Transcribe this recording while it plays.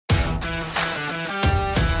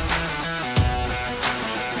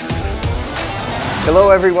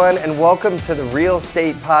Hello everyone and welcome to the Real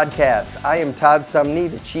Estate Podcast. I am Todd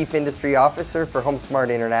Sumney, the Chief Industry Officer for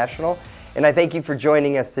HomeSmart International, and I thank you for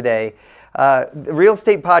joining us today. The Real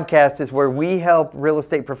Estate Podcast is where we help real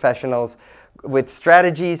estate professionals with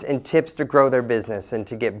strategies and tips to grow their business and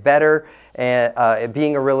to get better at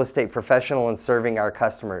being a real estate professional and serving our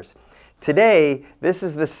customers. Today, this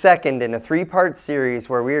is the second in a three-part series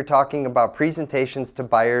where we are talking about presentations to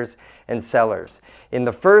buyers and sellers. In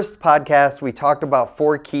the first podcast, we talked about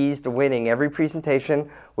 4 keys to winning every presentation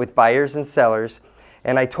with buyers and sellers.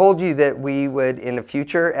 And I told you that we would, in a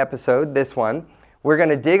future episode, this one, we're going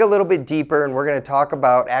to dig a little bit deeper and we're going to talk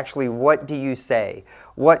about actually what do you say?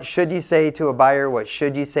 What should you say to a buyer? What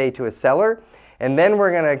should you say to a seller? And then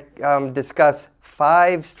we're going to discuss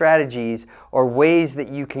 5 strategies or ways that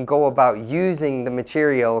you can go about using the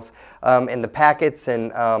materials and the packets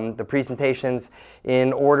and the presentations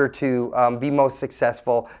in order to be most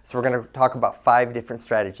successful. So we're going to talk about 5 different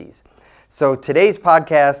strategies. So today's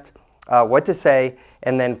podcast, what to say,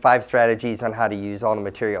 and then 5 strategies on how to use all the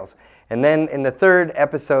materials. And then in the third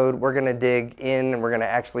episode, we're going to dig in and we're going to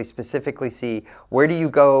actually specifically see where do you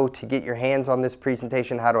go to get your hands on this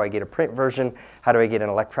presentation? How do I get a print version? How do I get an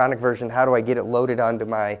electronic version? How do I get it loaded onto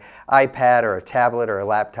my iPad or a tablet or a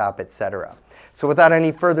laptop, etc.? So without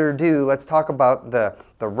any further ado, let's talk about the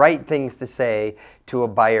right things to say to a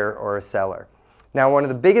buyer or a seller. Now, one of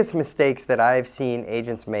the biggest mistakes that I've seen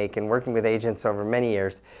agents make in working with agents over many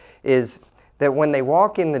years is that when they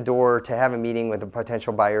walk in the door to have a meeting with a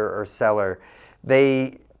potential buyer or seller,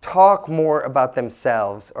 they talk more about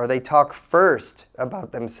themselves or they talk first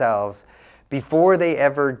about themselves before they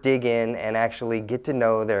ever dig in and actually get to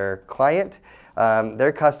know their client,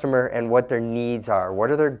 their customer, and what their needs are.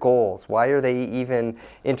 What are their goals? Why are they even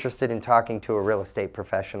interested in talking to a real estate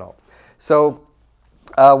professional? So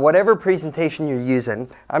whatever presentation you're using,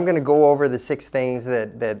 I'm going to go over the 6 things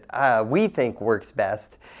that we think works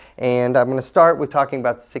best. And I'm going to start with talking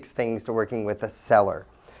about the 6 things to working with a seller,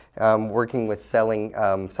 working with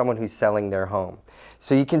someone who's selling their home.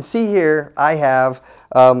 So you can see here I have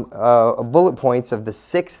bullet points of the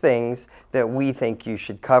 6 things that we think you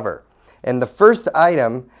should cover. And the first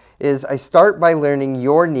item is I start by learning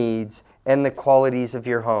your needs and the qualities of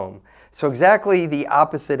your home. So exactly the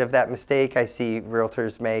opposite of that mistake I see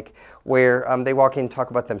realtors make where they walk in and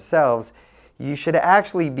talk about themselves. You should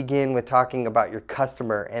actually begin with talking about your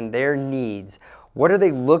customer and their needs. What are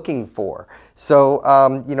they looking for? So,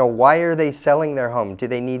 why are they selling their home? Do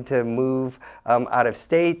they need to move out of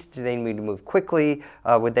state? Do they need to move quickly?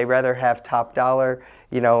 Would they rather have top dollar?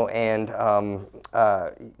 So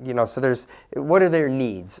there's, what are their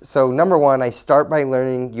needs? So number 1, I start by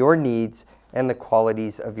learning your needs and the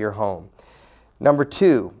qualities of your home. Number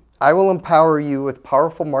 2, I will empower you with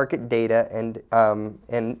powerful market data and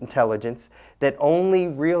intelligence that only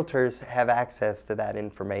realtors have access to that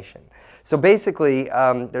information. So basically,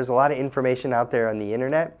 there's a lot of information out there on the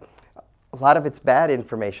internet. A lot of it's bad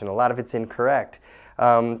information. A lot of it's incorrect.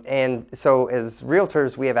 And so as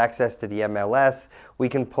realtors, we have access to the MLS. We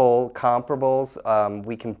can pull comparables.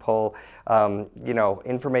 We can pull,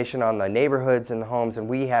 information on the neighborhoods and the homes, and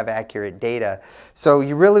we have accurate data. So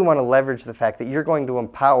you really want to leverage the fact that you're going to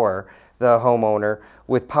empower the homeowner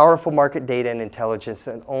with powerful market data and intelligence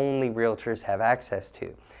that only realtors have access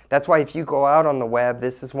to. That's why if you go out on the web,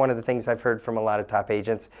 this is one of the things I've heard from a lot of top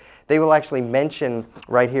agents. They will actually mention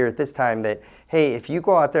right here at this time that, hey, if you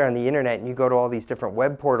go out there on the internet and you go to all these different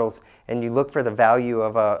web portals and you look for the value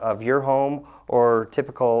of your home or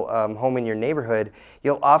typical home in your neighborhood,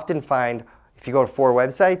 you'll often find, if you go to 4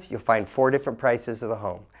 websites, you'll find 4 different prices of the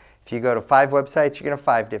home. If you go to 5 websites, you're going to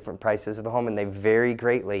 5 different prices of the home, and they vary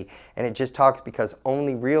greatly. And it just talks because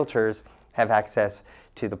only realtors have access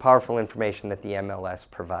to the powerful information that the MLS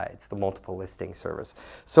provides, the multiple listing service.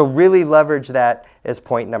 So really leverage that as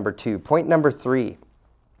point number 2. Point number 3.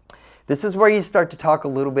 This is where you start to talk a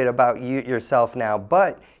little bit about yourself now,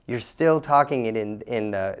 but you're still talking it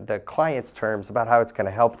in the client's terms about how it's going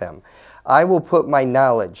to help them. I will put my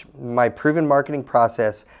knowledge, my proven marketing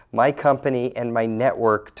process, my company, and my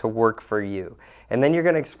network to work for you. And then you're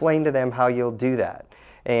going to explain to them how you'll do that.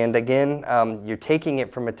 And again, you're taking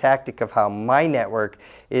it from a tactic of how my network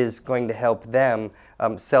is going to help them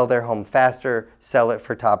sell their home faster, sell it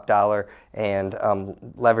for top dollar, and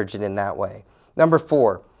leverage it in that way. Number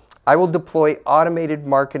 4, I will deploy automated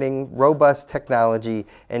marketing, robust technology,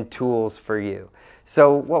 and tools for you.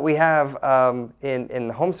 So what we have in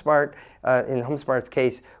HomeSmart, in HomeSmart's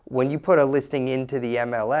case, when you put a listing into the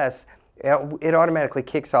MLS, it automatically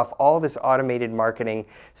kicks off all this automated marketing.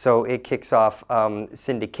 So it kicks off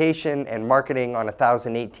syndication and marketing on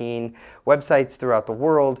 1,018 websites throughout the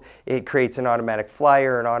world. It creates an automatic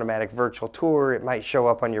flyer, an automatic virtual tour. It might show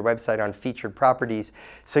up on your website on featured properties.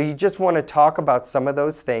 So you just want to talk about some of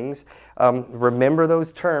those things. Remember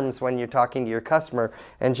those terms when you're talking to your customer,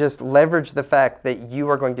 and just leverage the fact that you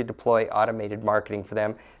are going to deploy automated marketing for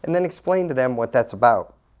them, and then explain to them what that's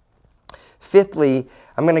about. Fifthly,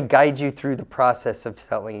 I'm going to guide you through the process of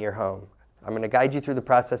selling your home.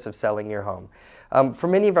 For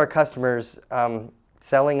many of our customers,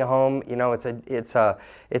 selling a home, it's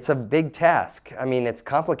a big task. I mean, it's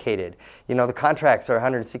complicated. The contracts are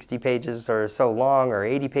 160 pages or so long, or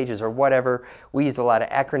 80 pages or whatever. We use a lot of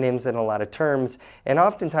acronyms and a lot of terms, and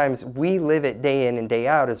oftentimes we live it day in and day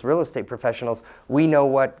out as real estate professionals. We know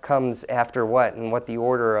what comes after what and what the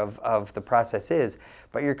order of the process is,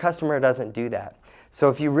 but your customer doesn't do that. So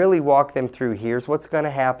if you really walk them through, here's what's going to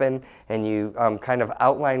happen, and you kind of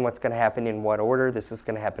outline what's going to happen in what order. This is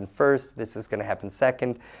going to happen first, this is going to happen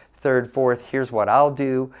second, third, fourth, here's what I'll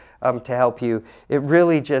do to help you. It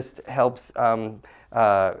really just helps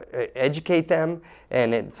educate them,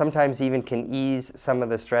 and it sometimes even can ease some of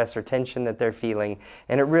the stress or tension that they're feeling,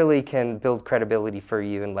 and it really can build credibility for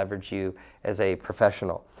you and leverage you as a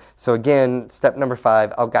professional. So again, step number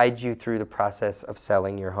 5, I'll guide you through the process of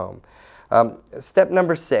selling your home. Step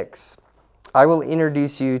number 6, I will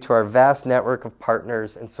introduce you to our vast network of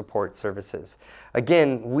partners and support services.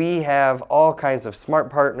 Again, we have all kinds of smart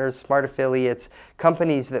partners, smart affiliates,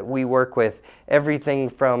 companies that we work with, everything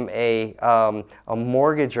from a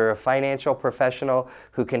mortgage or a financial professional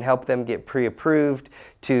who can help them get pre-approved,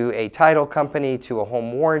 to a title company, to a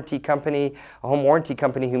home warranty company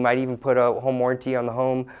who might even put a home warranty on the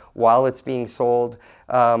home while it's being sold,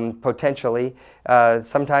 potentially.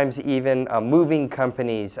 Sometimes even moving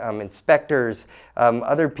companies, inspectors,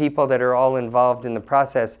 other people that are all involved in the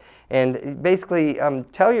process. And basically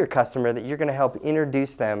tell your customer that you're going to help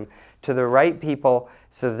introduce them to the right people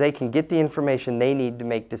so that they can get the information they need to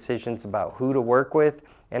make decisions about who to work with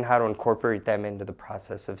and how to incorporate them into the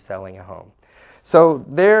process of selling a home. So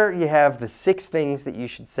there you have the 6 things that you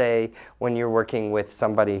should say when you're working with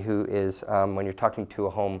somebody who is, when you're talking to a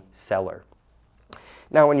home seller.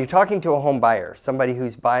 Now, when you're talking to a home buyer, somebody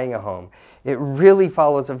who's buying a home, it really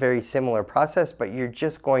follows a very similar process, but you're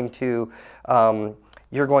just going to,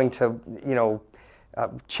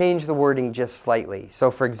 change the wording just slightly. So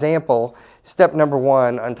for example, step number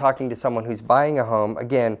 1 on talking to someone who's buying a home,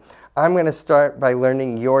 again, I'm going to start by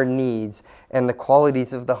learning your needs and the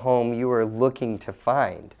qualities of the home you are looking to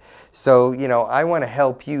find. So, I want to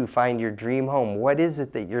help you find your dream home. What is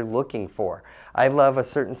it that you're looking for? I love a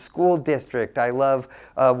certain school district. I love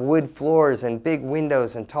wood floors and big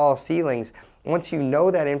windows and tall ceilings. Once you know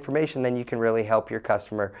that information, then you can really help your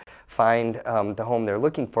customer find the home they're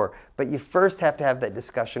looking for. But you first have to have that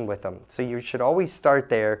discussion with them. So you should always start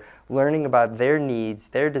there, learning about their needs,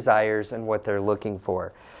 their desires, and what they're looking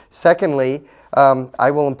for. Secondly, I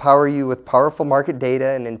will empower you with powerful market data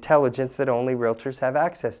and intelligence that only realtors have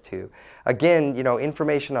access to. Again,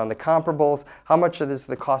 information on the comparables, how much is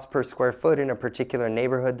the cost per square foot in a particular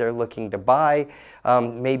neighborhood they're looking to buy.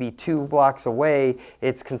 Maybe 2 blocks away,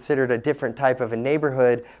 it's considered a different type of a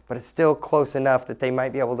neighborhood, but it's still close enough that they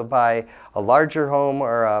might be able to buy a larger home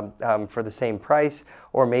or for the same price,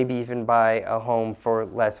 or maybe even buy a home for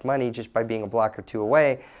less money just by being a block or 2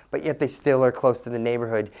 away, but yet they still are close to the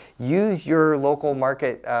neighborhood. Use your local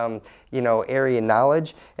market area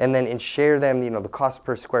knowledge, and then share them the cost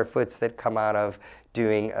per square foot that come out of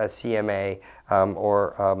doing a CMA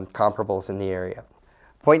or comparables in the area.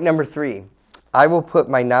 Point number 3, I will put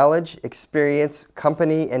my knowledge, experience,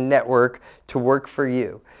 company, and network to work for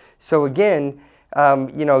you. So again,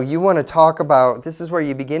 you want to talk about, this is where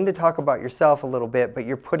you begin to talk about yourself a little bit, but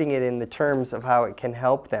you're putting it in the terms of how it can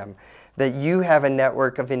help them. That you have a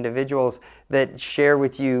network of individuals that share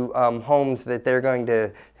with you homes that they're going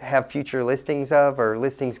to have future listings of, or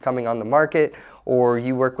listings coming on the market, or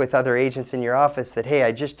you work with other agents in your office that, hey,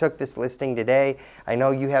 I just took this listing today. I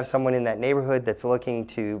know you have someone in that neighborhood that's looking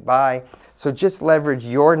to buy. So just leverage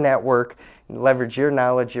your network, leverage your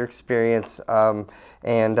knowledge, your experience,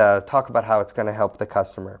 and talk about how it's going to help the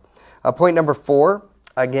customer. Point number 4,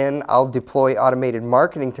 Again, I'll deploy automated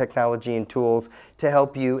marketing technology and tools to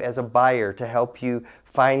help you as a buyer, to help you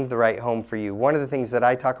find the right home for you. One of the things that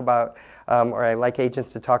I talk about, or I like agents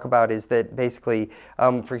to talk about, is that basically,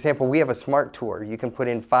 for example, we have a smart tour. You can put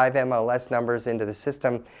in 5 MLS numbers into the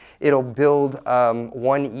system. It'll build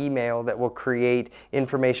one email that will create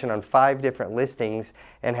information on 5 different listings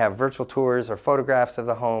and have virtual tours or photographs of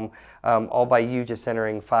the home, all by you just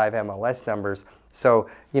entering 5 MLS numbers. So,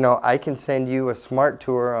 I can send you a smart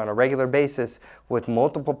tour on a regular basis with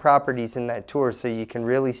multiple properties in that tour so you can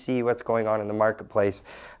really see what's going on in the marketplace.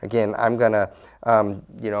 Again, I'm going to,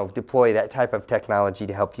 deploy that type of technology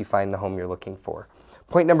to help you find the home you're looking for.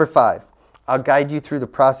 Point number 5. I'll guide you through the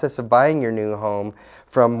process of buying your new home,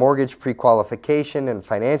 from mortgage pre-qualification and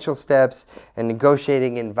financial steps, and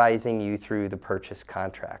negotiating and advising you through the purchase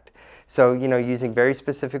contract. So, using very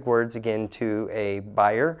specific words again to a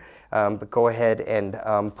buyer, but go ahead and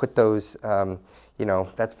put those,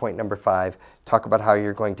 that's point number 5. Talk about how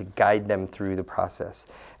you're going to guide them through the process.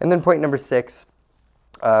 And then point number 6,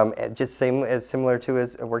 just similar to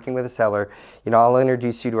as working with a seller, I'll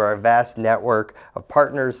introduce you to our vast network of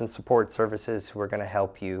partners and support services who are going to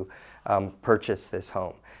help you purchase this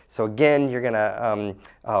home. So again, you're going to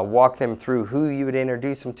walk them through who you would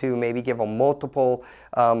introduce them to, maybe give them multiple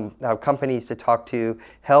companies to talk to,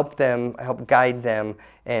 help guide them,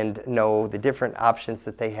 and know the different options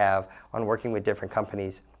that they have on working with different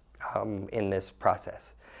companies in this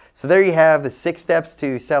process. So there you have the 6 steps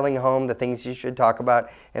to selling a home, the things you should talk about,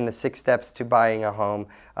 and the 6 steps to buying a home,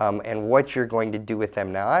 and what you're going to do with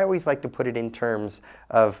them. Now, I always like to put it in terms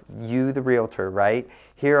of you, the realtor, right?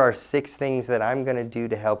 Here are 6 things that I'm going to do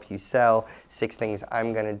to help you sell, 6 things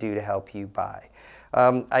I'm going to do to help you buy.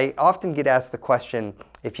 I often get asked the question,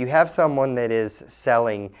 if you have someone that is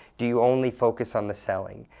selling, do you only focus on the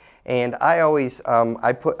selling? And I always,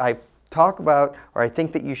 I talk about, or I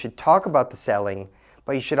think that you should talk about the selling,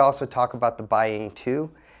 but you should also talk about the buying too,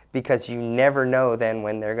 because you never know then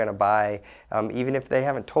when they're going to buy, even if they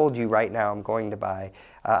haven't told you right now I'm going to buy.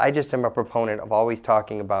 I just am a proponent of always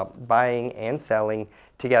talking about buying and selling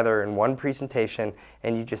together in one presentation,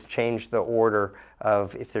 and you just change the order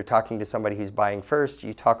of, if they're talking to somebody who's buying first,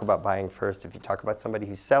 you talk about buying first. If you talk about somebody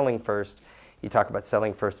who's selling first, you talk about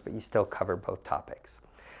selling first, but you still cover both topics.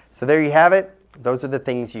 So there you have it. Those are the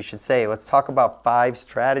things you should say. Let's talk about 5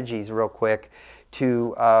 strategies real quick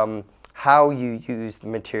to how you use the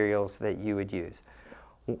materials that you would use.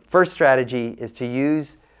 First strategy is to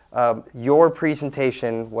use your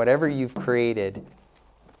presentation, whatever you've created,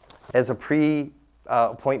 as a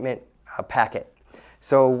pre-appointment packet.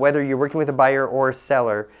 So whether you're working with a buyer or a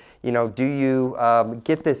seller, do you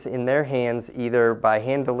get this in their hands either by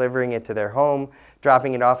hand delivering it to their home,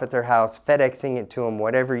 dropping it off at their house, FedExing it to them,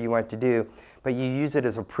 whatever you want to do, but you use it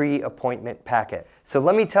as a pre-appointment packet. So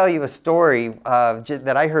let me tell you a story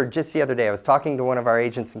that I heard just the other day. I was talking to one of our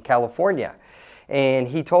agents in California, and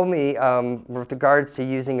he told me with regards to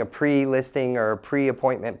using a pre-listing or a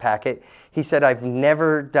pre-appointment packet, he said, I've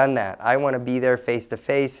never done that. I want to be there face to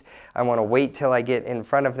face. I want to wait till I get in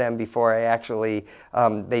front of them before I actually,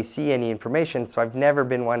 they see any information. So I've never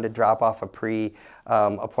been one to drop off a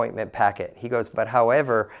pre-appointment packet. He goes, but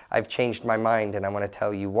however, I've changed my mind and I want to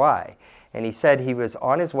tell you why. And he said he was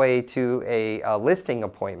on his way to a listing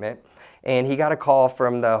appointment, and he got a call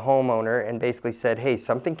from the homeowner and basically said, hey,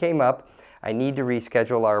 something came up. I need to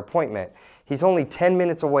reschedule our appointment. He's only 10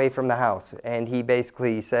 minutes away from the house, and he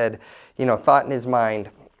basically said, thought in his mind,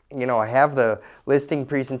 I have the listing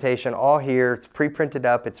presentation all here. It's pre-printed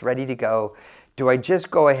up. It's ready to go. Do I just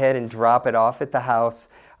go ahead and drop it off at the house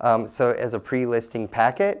so as a pre-listing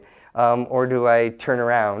packet? Or do I turn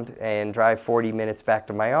around and drive 40 minutes back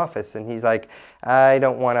to my office? And he's like, I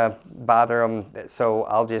don't want to bother him, so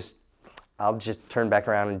I'll just turn back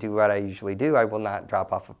around and do what I usually do. I will not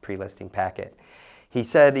drop off a pre-listing packet. He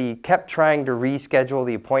said he kept trying to reschedule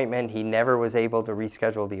the appointment. He never was able to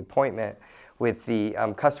reschedule the appointment with the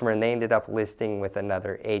customer, and they ended up listing with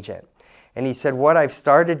another agent. And he said, what I've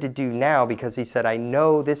started to do now, because he said, I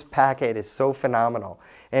know this packet is so phenomenal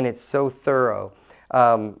and it's so thorough,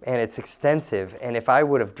 and it's extensive, and if I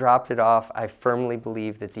would have dropped it off, I firmly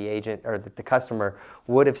believe that the agent or that the customer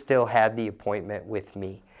would have still had the appointment with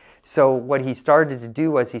me. So what he started to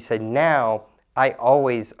do was he said, now I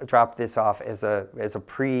always drop this off as a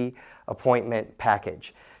pre-appointment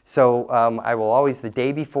package. So I will always, the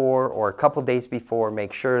day before or a couple days before,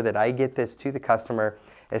 make sure that I get this to the customer,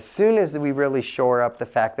 as soon as we really shore up the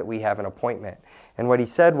fact that we have an appointment. And what he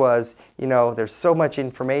said was, there's so much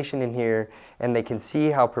information in here, and they can see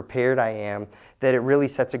how prepared I am, that it really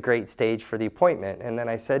sets a great stage for the appointment. And then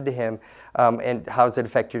I said to him, and how's it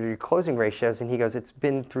affected your closing ratios? And he goes, it's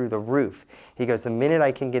been through the roof. He goes, the minute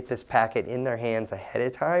I can get this packet in their hands ahead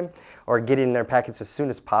of time, or get in their packets as soon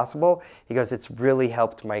as possible, he goes, it's really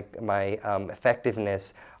helped my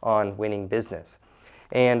effectiveness on winning business.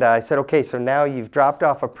 And I said, okay, so now you've dropped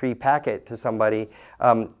off a pre-packet to somebody.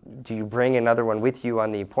 Do you bring another one with you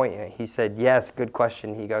on the appointment? He said, yes, good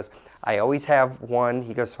question. He goes, I always have one.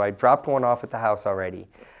 He goes, so I dropped one off at the house already.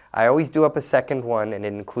 I always do up a second one, and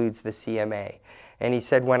it includes the CMA. And he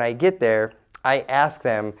said, when I get there, I ask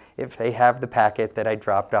them if they have the packet that I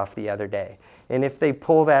dropped off the other day. And if they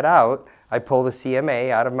pull that out, I pull the CMA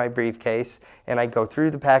out of my briefcase, and I go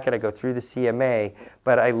through the packet, I go through the CMA,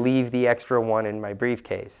 but I leave the extra one in my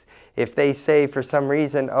briefcase. If they say for some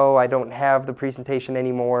reason, oh, I don't have the presentation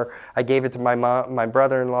anymore, I gave it to my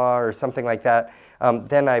brother-in-law or something like that,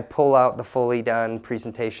 then I pull out the fully done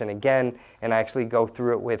presentation again, and I actually go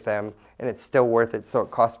through it with them, and it's still worth it. So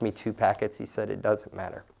it cost me 2 packets. He said it doesn't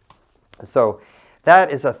matter. So that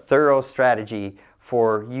is a thorough strategy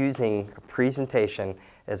for using a presentation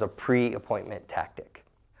as a pre-appointment tactic.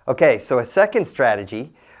 Okay, so a second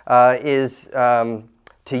strategy is to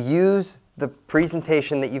use the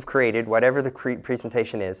presentation that you've created, whatever the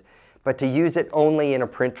presentation is, but to use it only in a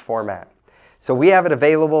print format. So we have it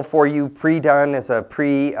available for you pre-done as a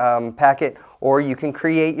pre-packet, or you can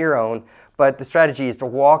create your own, but the strategy is to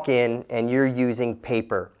walk in and you're using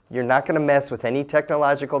paper. You're not going to mess with any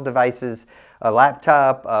technological devices, a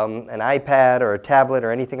laptop, an iPad, or a tablet,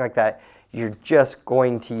 or anything like that. You're just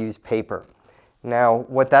going to use paper. Now,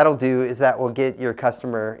 what that'll do is that will get your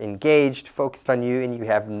customer engaged, focused on you, and you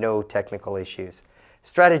have no technical issues.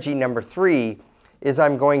 Strategy number 3 is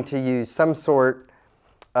I'm going to use some sort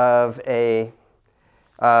of a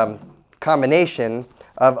combination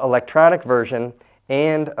of electronic version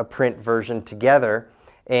and a print version together,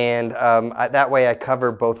 and that way I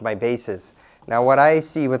cover both my bases. Now, what I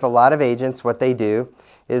see with a lot of agents, what they do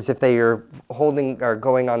is if they are holding or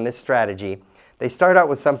going on this strategy, they start out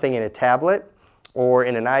with something in a tablet or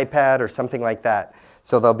in an iPad or something like that.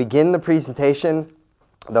 So they'll begin the presentation.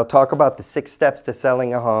 They'll talk about the 6 steps to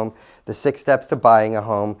selling a home, the 6 steps to buying a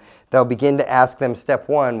home. They'll begin to ask them step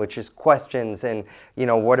 1, which is questions, and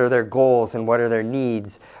what are their goals and what are their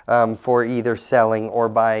needs for either selling or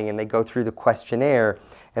buying, and they go through the questionnaire.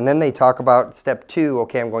 And then they talk about step 2,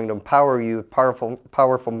 okay, I'm going to empower you with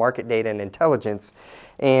powerful market data and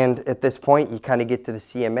intelligence. And at this point, you kind of get to the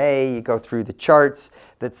CMA, you go through the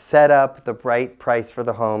charts that set up the right price for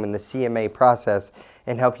the home and the CMA process,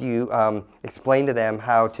 and help you explain to them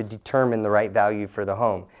how to determine the right value for the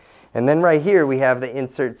home. And then right here, we have the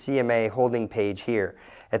insert CMA holding page here.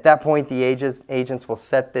 At that point, the agents will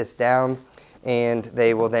set this down, and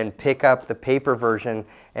they will then pick up the paper version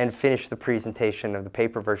and finish the presentation of the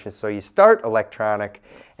paper version. So you start electronic,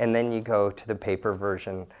 and then you go to the paper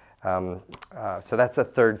version. So that's a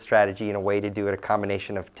third strategy and a way to do it, a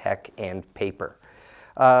combination of tech and paper.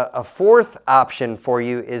 A fourth option for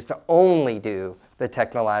you is to only do the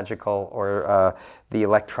technological or the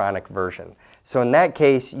electronic version. So in that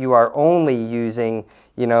case, you are only using,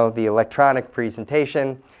 the electronic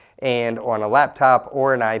presentation and on a laptop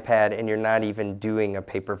or an iPad, and you're not even doing a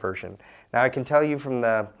paper version. Now, I can tell you from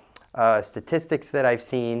the statistics that I've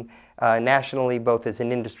seen nationally, both as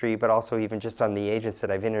an industry, but also even just on the agents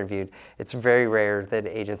that I've interviewed, it's very rare that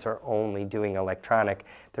agents are only doing electronic.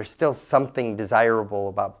 There's still something desirable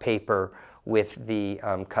about paper with the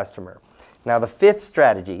customer. Now, the fifth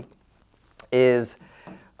strategy is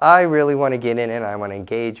I really want to get in and I want to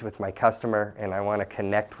engage with my customer and I want to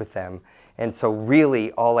connect with them. And so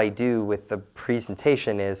really all I do with the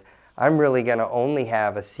presentation is I'm really going to only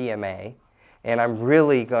have a CMA, and I'm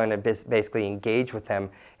really going to basically engage with them,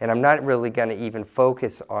 and I'm not really going to even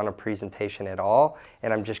focus on a presentation at all,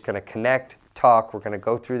 and I'm just going to connect, talk, we're going to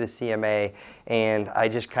go through the CMA, and I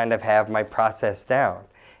just kind of have my process down.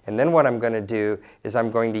 And then what I'm going to do is I'm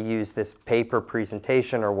going to use this paper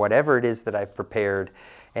presentation or whatever it is that I've prepared,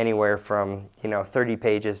 anywhere from 30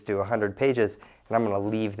 pages to 100 pages, and I'm going to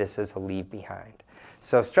leave this as a leave behind.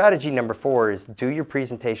 So strategy number 4 is do your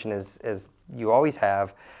presentation as you always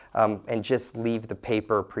have, and just leave the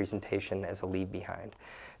paper presentation as a leave behind.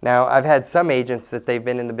 Now, I've had some agents that they've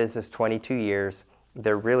been in the business 22 years.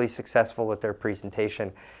 They're really successful with their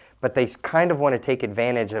presentation, but they kind of want to take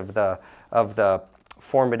advantage of the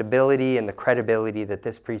formidability and the credibility that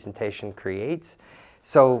this presentation creates.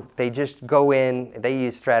 So they just go in, they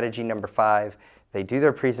use strategy number 5. they do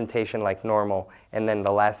their presentation like normal, and then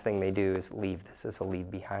the last thing they do is leave this as a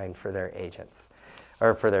leave behind for their agents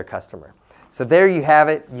or for their customer. So there you have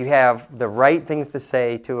it. You have the right things to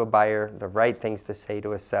say to a buyer, the right things to say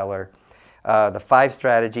to a seller. The 5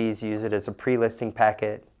 strategies: use it as a pre-listing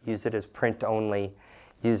packet, use it as print only,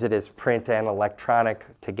 use it as print and electronic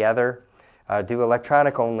together, do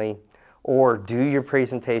electronic only, or do your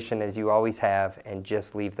presentation as you always have and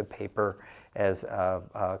just leave the paper as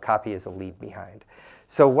a copy as a leave behind.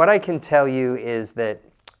 So what I can tell you is that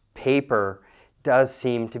paper does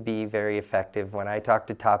seem to be very effective. When I talk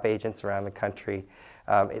to top agents around the country,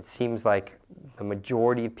 it seems like the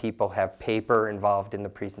majority of people have paper involved in the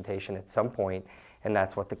presentation at some point, and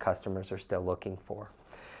that's what the customers are still looking for.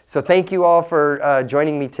 So thank you all for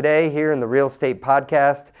joining me today here in the Real Estate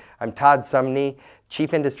Podcast. I'm Todd Sumney,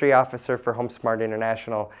 Chief Industry Officer for HomeSmart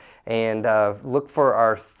International, and look for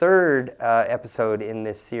our 3rd episode in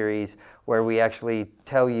this series where we actually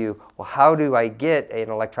tell you, well, how do I get an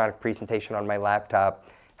electronic presentation on my laptop?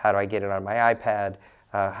 How do I get it on my iPad?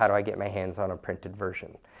 How do I get my hands on a printed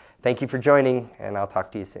version? Thank you for joining, and I'll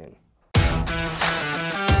talk to you soon.